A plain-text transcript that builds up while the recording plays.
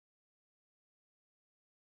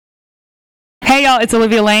y'all, it's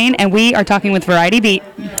Olivia Lane, and we are talking with Variety Beat.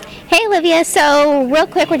 Hey, Olivia. So, real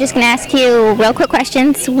quick, we're just going to ask you real quick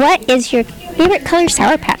questions. What is your favorite color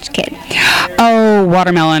Sour Patch Kid? Oh,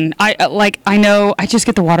 watermelon. I know, I just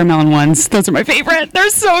get the watermelon ones. Those are my favorite. They're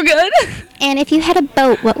so good. And if you had a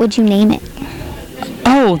boat, what would you name it?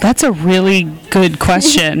 Oh, that's a really good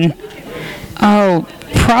question. Oh,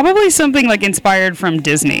 probably something like inspired from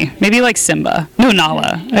Disney. Maybe like Simba. No,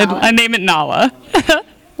 Nala. I name it Nala.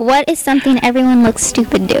 What is something everyone looks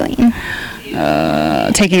stupid doing?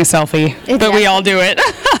 Taking a selfie. Exactly. But we all do it.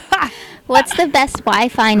 What's the best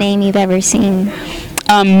Wi-Fi name you've ever seen?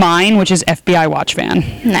 Mine, which is FBI Watch Fan.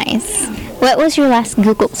 Nice. What was your last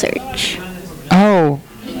Google search?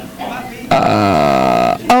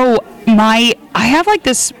 I have like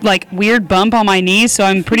this like weird bump on my knee, so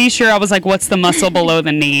I'm pretty sure I was like, what's the muscle below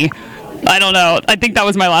the knee? I don't know. I think that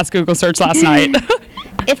was my last Google search last night.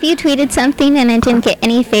 If you tweeted something and it didn't get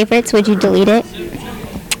any favorites, would you delete it?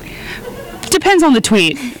 Depends on the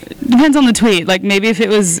tweet. Like maybe if it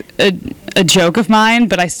was a joke of mine,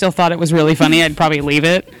 but I still thought it was really funny, I'd probably leave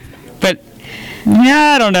it. But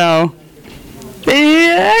yeah, I don't know.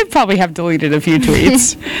 I probably have deleted a few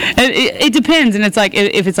tweets. It depends, and it's like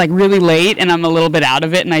if it's like really late and I'm a little bit out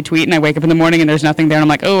of it and I tweet and I wake up in the morning and there's nothing there and I'm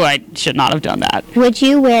like, oh, I should not have done that. Would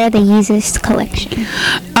you wear the Yeezus collection?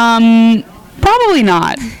 Probably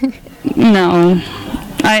not. No.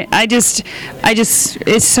 I just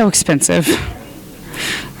it's so expensive.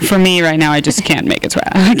 For me right now, I just can't make it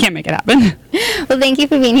happen. Well, thank you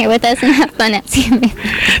for being here with us and have fun at CMA.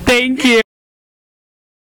 Thank you.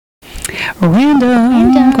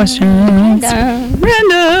 Random questions.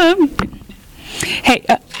 Random. Hey.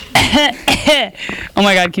 Oh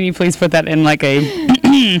my God! Can you please put that in like a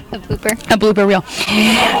blooper? A blooper reel.